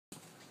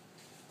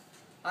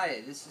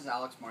Hi, this is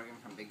Alex Morgan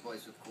from Big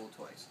Boys with Cool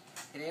Toys.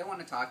 Today I want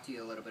to talk to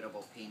you a little bit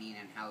about painting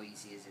and how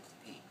easy is it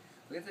to paint.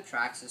 We have the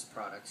Traxxas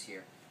products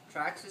here.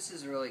 Traxxas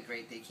is really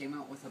great. They came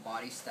out with a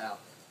body style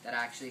that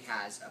actually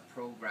has a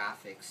pro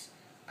graphics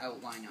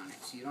outline on it.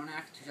 So you don't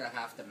actually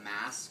have to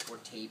mask or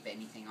tape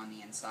anything on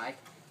the inside.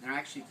 They're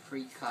actually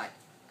pre-cut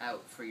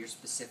out for your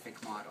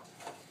specific model.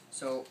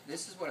 So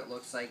this is what it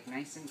looks like,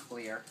 nice and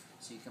clear,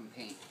 so you can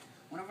paint.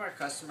 One of our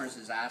customers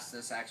has asked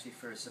us actually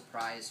for a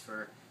surprise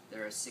for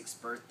their 6th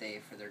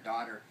birthday for their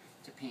daughter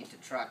to paint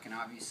a truck, and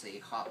obviously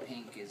hot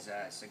pink is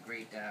it's a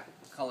great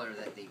color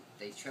that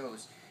they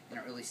chose, and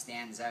it really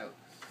stands out.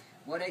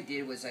 What I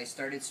did was I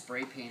started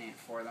spray painting it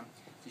for them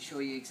to show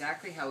you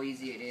exactly how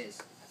easy it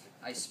is.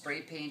 I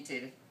spray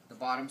painted the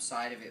bottom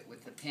side of it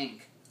with the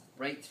pink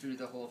right through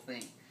the whole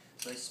thing.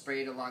 So I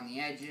sprayed along the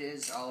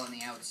edges, all on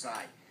the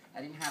outside. I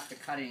didn't have to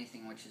cut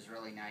anything, which is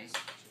really nice,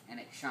 and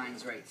it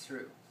shines right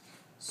through.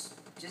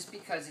 Just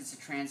because it's a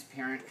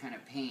transparent kind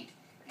of paint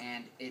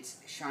and it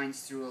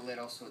shines through a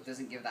little so it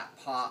doesn't give that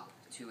pop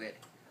to it,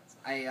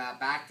 I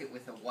backed it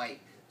with a white.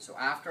 So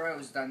after I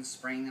was done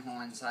spraying the whole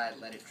inside,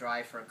 let it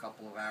dry for a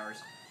couple of hours,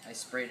 I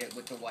sprayed it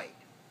with the white.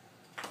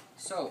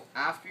 So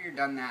after you're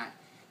done that,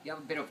 you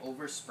have a bit of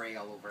overspray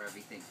all over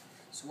everything.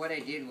 So what I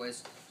did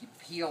was you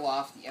peel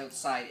off the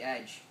outside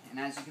edge, and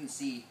as you can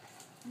see,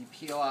 when you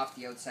peel off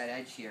the outside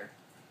edge here,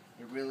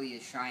 it really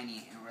is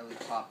shiny and really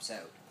pops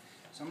out.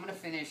 So I'm going to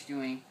finish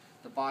doing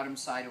the bottom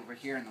side over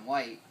here in the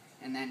white,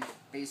 and then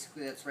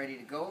basically that's ready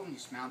to go, and you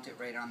just mount it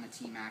right on the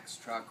T-Max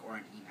truck or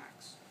an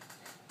E-Max.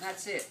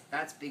 That's it.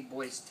 That's Big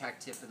Boy's Tech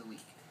Tip of the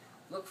Week.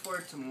 Look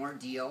forward to more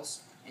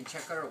deals, and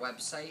check out our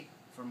website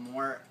for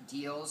more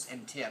deals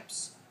and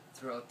tips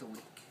throughout the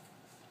week.